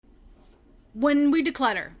when we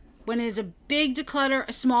declutter, when it's a big declutter,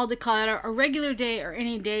 a small declutter, a regular day, or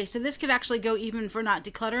any day, so this could actually go even for not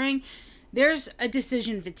decluttering, there's a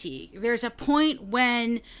decision fatigue. There's a point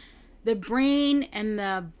when the brain and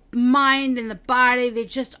the mind and the body, they've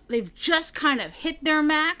just kind of hit their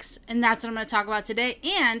max, and that's what I'm going to talk about today,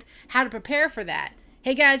 and how to prepare for that.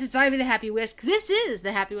 Hey guys, it's Ivy the Happy Whisk. This is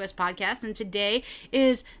the Happy Whisk Podcast, and today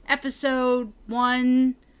is episode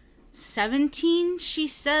 117, she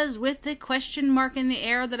says, with the question mark in the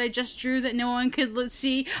air that I just drew that no one could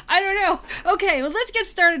see. I don't know. Okay, well, let's get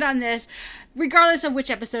started on this. Regardless of which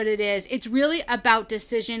episode it is, it's really about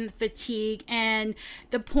decision fatigue and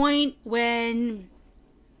the point when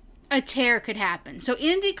a tear could happen. So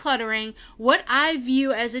in decluttering, what I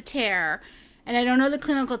view as a tear, and I don't know the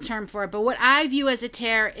clinical term for it, but what I view as a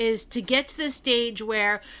tear is to get to the stage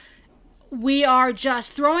where we are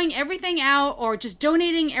just throwing everything out, or just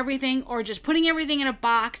donating everything, or just putting everything in a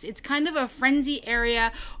box. It's kind of a frenzy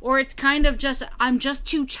area, or it's kind of just, I'm just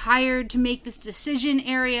too tired to make this decision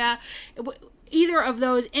area. Either of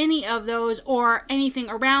those, any of those, or anything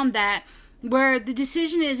around that, where the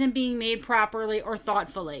decision isn't being made properly or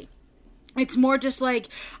thoughtfully. It's more just like,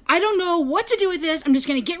 I don't know what to do with this. I'm just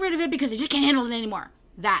going to get rid of it because I just can't handle it anymore.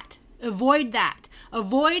 That. Avoid that.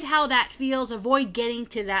 Avoid how that feels. Avoid getting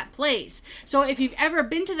to that place. So if you've ever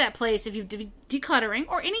been to that place, if you've decluttering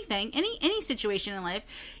or anything, any situation in life,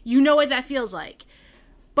 you know what that feels like.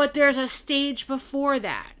 But there's a stage before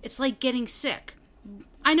that. It's like getting sick.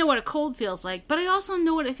 I know what a cold feels like, but I also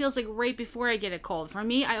know what it feels like right before I get a cold. For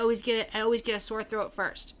me, I always get a sore throat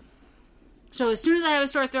first. So as soon as I have a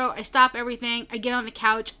sore throat, I stop everything. I get on the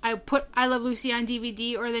couch. I put I Love Lucy on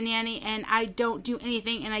DVD or The Nanny, and I don't do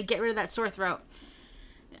anything, and I get rid of that sore throat.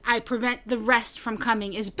 I prevent the rest from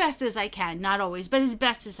coming as best as I can. Not always, but as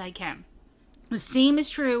best as I can. The same is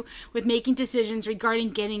true with making decisions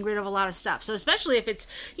regarding getting rid of a lot of stuff. So especially if it's,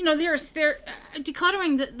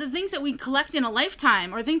 decluttering the things that we collect in a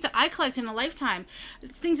lifetime, or things that I collect in a lifetime,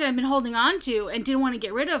 things that I've been holding on to and didn't want to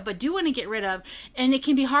get rid of, but do want to get rid of. And it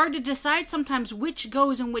can be hard to decide sometimes which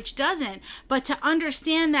goes and which doesn't. But to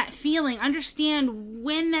understand that feeling, understand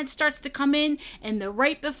when that starts to come in, and the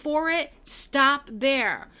right before it, stop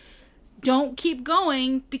there. Don't keep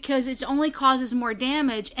going, because it only causes more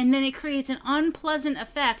damage, and then it creates an unpleasant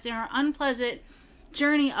effect in our unpleasant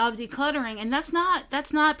journey of decluttering, and that's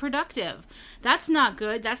not productive. That's not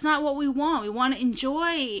good. That's not what we want. We want to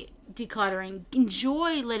enjoy decluttering,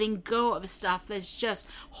 enjoy letting go of stuff that's just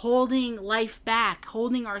holding life back,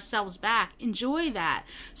 holding ourselves back. Enjoy that.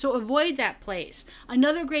 So avoid that place.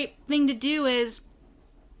 Another great thing to do is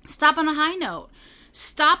stop on a high note.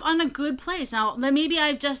 Stop on a good place. Now, maybe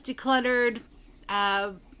I've just decluttered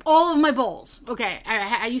all of my bowls. Okay,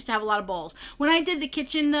 I used to have a lot of bowls. When I did the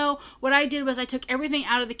kitchen, though, what I did was I took everything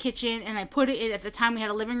out of the kitchen and I put it in, at the time we had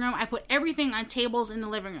a living room, I put everything on tables in the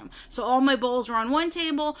living room. So all my bowls were on one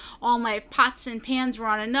table, all my pots and pans were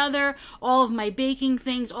on another, all of my baking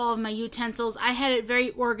things, all of my utensils. I had it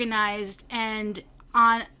very organized and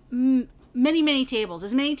on many, many tables.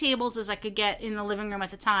 As many tables as I could get in the living room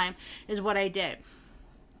at the time is what I did.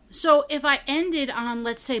 So if I ended on,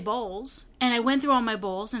 let's say, bowls, and I went through all my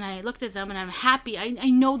bowls and I looked at them and I'm happy, I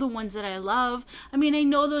know the ones that I love. I mean, I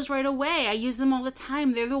know those right away. I use them all the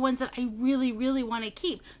time. They're the ones that I really, really want to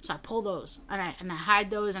keep. So I pull those and I hide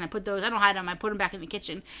those, and I put those, I don't hide them, I put them back in the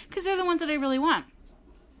kitchen, because they're the ones that I really want.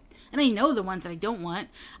 And I know the ones that I don't want.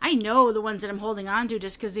 I know the ones that I'm holding on to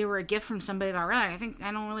just because they were a gift from somebody already. I think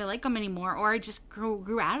I don't really like them anymore, or I just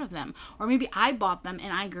grew out of them. Or maybe I bought them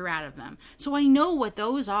and I grew out of them. So I know what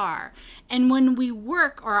those are. And when we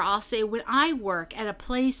work, or I'll say when I work at a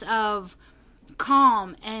place of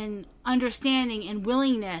calm and understanding and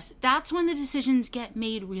willingness, that's when the decisions get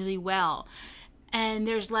made really well. And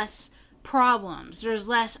there's less problems. There's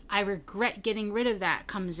less, I regret getting rid of that,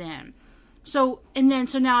 comes in. So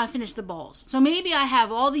now I finished the bowls. So maybe I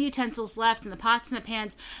have all the utensils left and the pots and the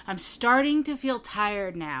pans. I'm starting to feel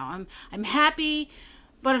tired now. I'm happy,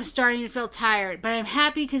 but I'm starting to feel tired. But I'm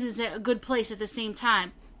happy because it's a good place at the same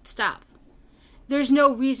time. Stop. There's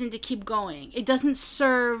no reason to keep going. It doesn't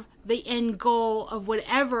serve the end goal of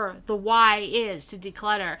whatever the why is to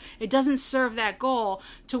declutter. It doesn't serve that goal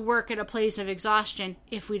to work at a place of exhaustion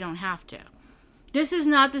if we don't have to. This is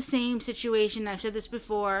not the same situation. I've said this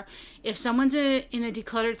before. If someone's in a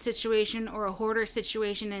decluttered situation or a hoarder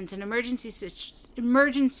situation and it's an emergency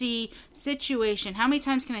situation, how many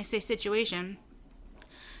times can I say situation?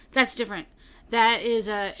 That's different. That is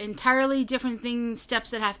a entirely different thing,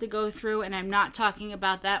 steps that have to go through, and I'm not talking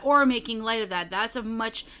about that or making light of that. That's a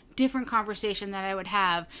much different conversation that I would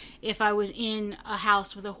have if I was in a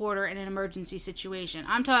house with a hoarder in an emergency situation.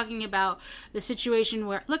 I'm talking about the situation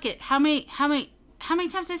where, look at how many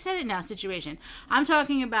times I said it now, situation. I'm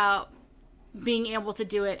talking about being able to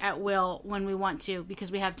do it at will when we want to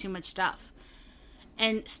because we have too much stuff,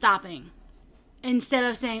 and stopping. Instead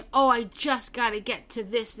of saying, oh, I just got to get to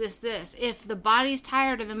this. If the body's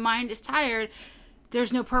tired and the mind is tired,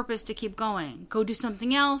 there's no purpose to keep going. Go do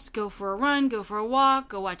something else. Go for a run. Go for a walk.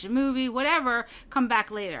 Go watch a movie. Whatever. Come back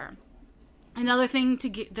later. Another thing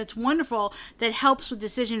that's wonderful that helps with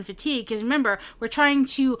decision fatigue, because remember, we're trying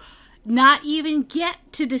to not even get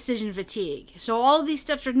to decision fatigue. So all of these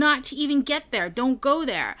steps are not to even get there. Don't go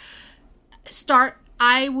there.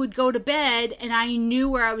 I would go to bed and I knew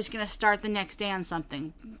where I was going to start the next day on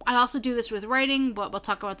something. I also do this with writing, but we'll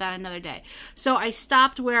talk about that another day. So I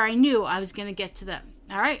stopped where I knew I was going to get to them.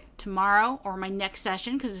 All right, tomorrow or my next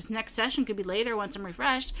session, because this next session could be later once I'm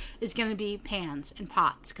refreshed, is going to be pans and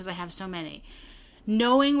pots because I have so many.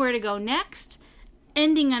 Knowing where to go next,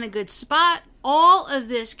 ending on a good spot, all of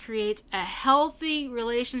this creates a healthy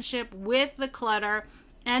relationship with the clutter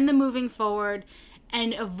and the moving forward,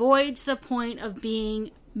 and avoids the point of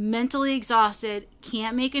being mentally exhausted,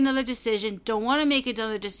 can't make another decision, don't want to make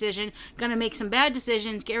another decision, going to make some bad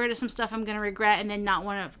decisions, get rid of some stuff I'm going to regret, and then not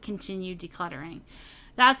want to continue decluttering.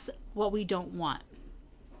 That's what we don't want.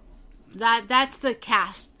 That's the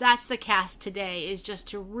cast today, is just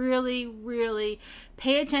to really, really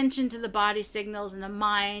pay attention to the body signals and the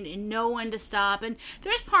mind and know when to stop. And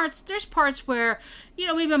there's parts where,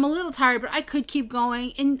 maybe I'm a little tired, but I could keep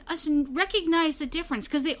going, and us recognize the difference,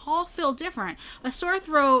 because they all feel different. A sore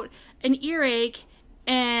throat, an earache,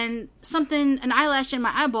 and an eyelash in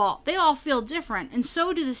my eyeball, they all feel different. And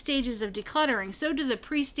so do the stages of decluttering. So do the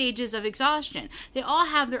pre-stages of exhaustion. They all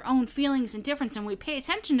have their own feelings and difference, and we pay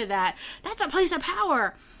attention to that. That's a place of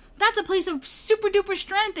power. That's a place of super duper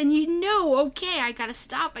strength. And okay, I gotta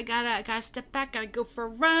stop. I gotta step back. Gotta go for a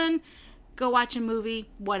run. Go watch a movie.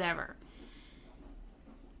 Whatever.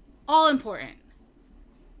 All important.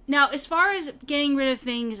 Now, as far as getting rid of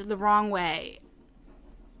things the wrong way,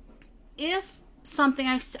 if something,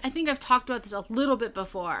 I think I've talked about this a little bit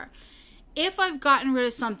before. If I've gotten rid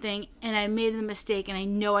of something and I made a mistake and I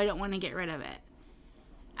know I don't want to get rid of it.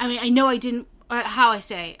 I know I didn't,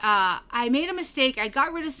 I made a mistake, I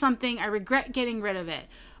got rid of something, I regret getting rid of it.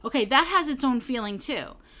 Okay, that has its own feeling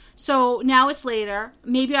too. So now it's later.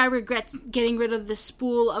 Maybe I regret getting rid of the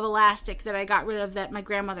spool of elastic that I got rid of that my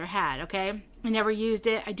grandmother had, okay? I never used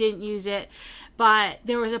it, I didn't use it, but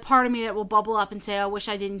there was a part of me that will bubble up and say, I wish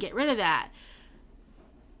I didn't get rid of that.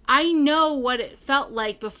 I know what it felt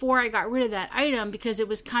like before I got rid of that item, because it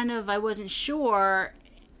was I wasn't sure.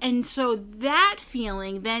 And so that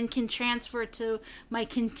feeling then can transfer to my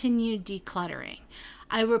continued decluttering.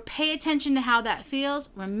 I will pay attention to how that feels,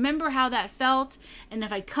 remember how that felt, and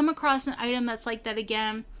if I come across an item that's like that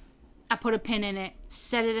again, I put a pin in it,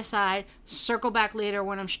 set it aside, circle back later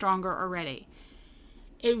when I'm stronger or ready.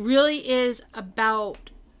 It really is about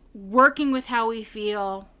working with how we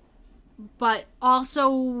feel, but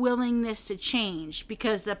also willingness to change,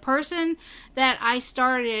 because the person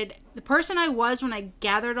I was when I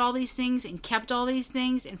gathered all these things and kept all these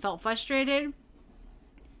things and felt frustrated,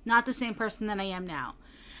 not the same person that I am now.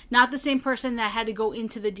 Not the same person that had to go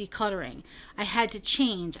into the decluttering. I had to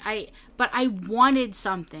change. But I wanted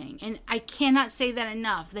something, and I cannot say that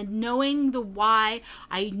enough. That knowing the why,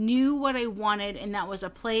 I knew what I wanted, and that was a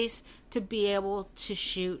place to be able to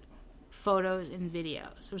shoot photos and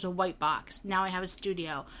videos. It was a white box. Now I have a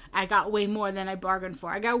studio. I got way more than I bargained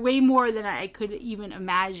for. I got way more than I could even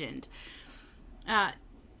imagined.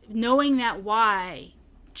 Knowing that why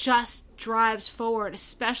just drives forward,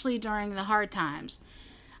 especially during the hard times.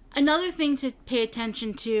 Another thing to pay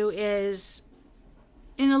attention to is,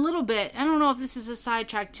 in a little bit, I don't know if this is a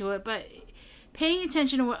sidetrack to it, but paying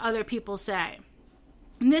attention to what other people say.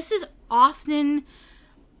 And this is often,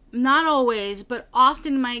 not always, but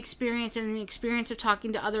often my experience and the experience of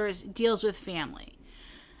talking to others deals with family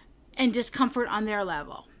and discomfort on their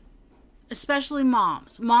level. Especially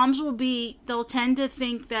moms. Moms they'll tend to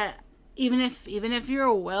think that even if you're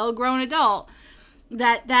a well-grown adult,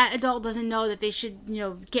 that adult doesn't know that they should,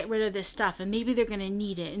 get rid of this stuff, and maybe they're going to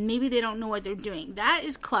need it, and maybe they don't know what they're doing. That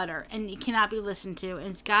is clutter, and it cannot be listened to, and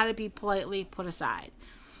it's got to be politely put aside.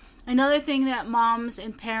 Another thing that moms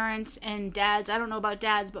and parents and dads, I don't know about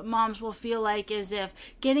dads, but moms will feel like is if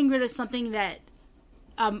getting rid of something that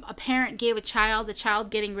a parent gave the child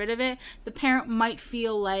getting rid of it, the parent might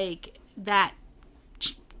feel like that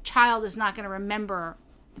child is not going to remember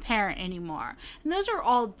the parent anymore. And those are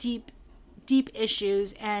all deep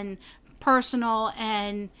issues and personal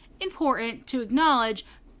and important to acknowledge,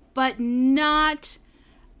 but not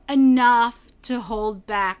enough to hold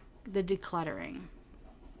back the decluttering.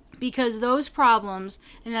 Because those problems,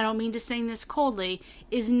 and I don't mean to say this coldly,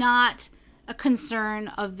 is not a concern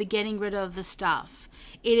of the getting rid of the stuff.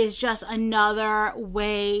 It is just another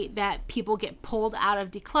way that people get pulled out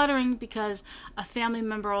of decluttering because a family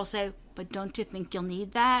member will say, but don't you think you'll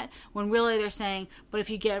need that? When really they're saying, but if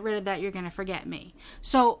you get rid of that, you're going to forget me.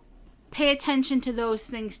 So pay attention to those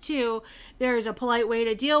things too. There's a polite way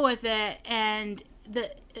to deal with it, and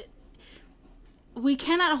we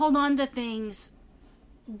cannot hold on to things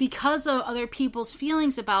because of other people's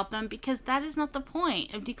feelings about them, because that is not the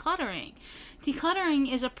point of decluttering.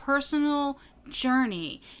 Decluttering is a personal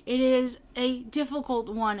journey. It is a difficult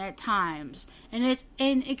one at times, and it's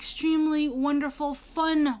an extremely wonderful,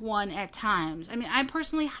 fun one at times. I mean, I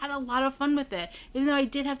personally had a lot of fun with it, even though I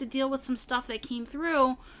did have to deal with some stuff that came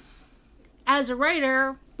through. As a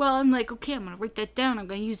writer, well, I'm like, okay, I'm going to write that down. I'm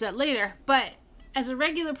going to use that later. But as a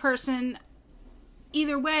regular person,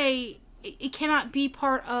 either way, it cannot be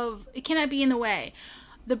in the way.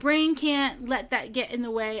 The brain can't let that get in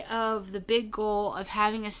the way of the big goal of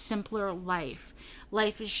having a simpler life.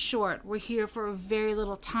 Life is short. We're here for a very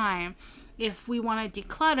little time. If we want to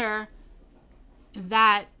declutter,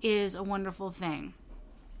 that is a wonderful thing.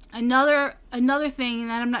 Another thing,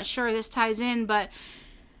 and I'm not sure this ties in, but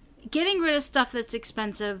getting rid of stuff that's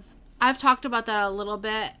expensive. I've talked about that a little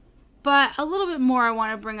bit, but a little bit more I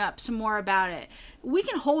want to bring up some more about it. We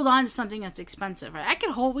can hold on to something that's expensive, right?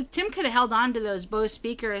 Tim could have held on to those Bose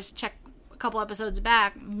speakers. Check a couple episodes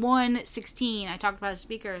back, 116, I talked about the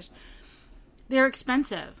speakers. They're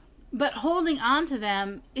expensive, but holding on to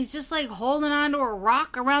them is just like holding on to a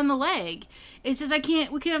rock around the leg. It's just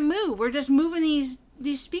we can't move. We're just moving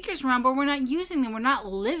these speakers around, but we're not using them. We're not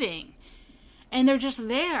living. And they're just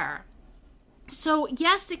there. So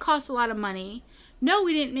yes, they cost a lot of money. No,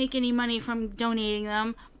 we didn't make any money from donating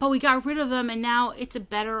them, but we got rid of them, and now it's a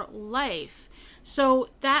better life. So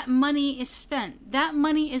that money is spent. That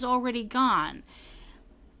money is already gone.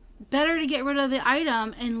 Better to get rid of the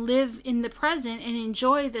item and live in the present and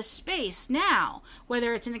enjoy the space now,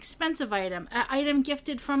 whether it's an expensive item, an item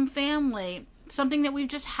gifted from family, something that we've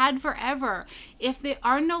just had forever. If they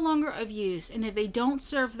are no longer of use, and if they don't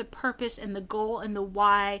serve the purpose and the goal and the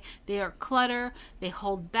why, they are clutter, they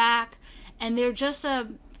hold back, and they're just a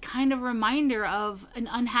kind of reminder of an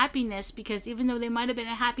unhappiness, because even though they might have been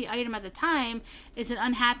a happy item at the time, it's an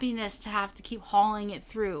unhappiness to have to keep hauling it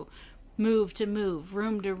through. Move to move,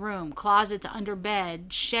 room to room, closet to under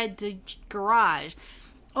bed, shed to garage.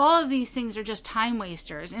 All of these things are just time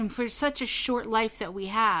wasters. And for such a short life that we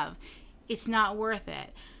have, it's not worth it.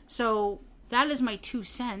 So that is my 2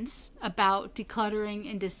 cents about decluttering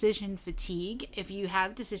and decision fatigue. If you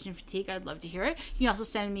have decision fatigue, I'd love to hear it. You can also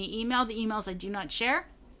send me an email. The emails I do not share.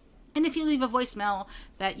 And if you leave a voicemail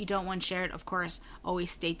that you don't want shared, of course, always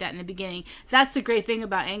state that in the beginning. That's the great thing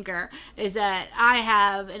about Anchor, is that I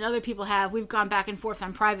have and other people have, we've gone back and forth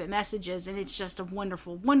on private messages, and it's just a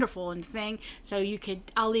wonderful, wonderful thing. So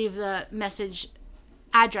I'll leave the message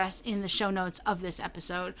address in the show notes of this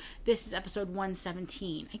episode. This is episode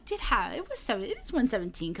 117. It is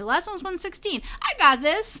 117 because the last one was 116. I got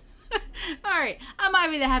this. All right, I'm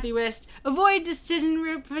Ivy the Happy Whisk. Avoid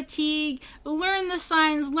decision fatigue. Learn the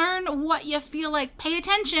signs. Learn what you feel like. Pay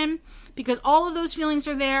attention, because all of those feelings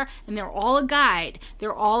are there, and they're all a guide.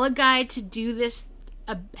 They're all a guide to do this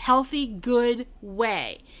a healthy, good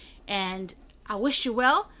way. And I wish you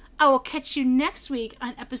well. I will catch you next week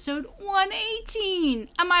on episode 118.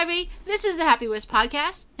 I'm Ivy. This is the Happy Whisk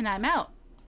Podcast, and I'm out.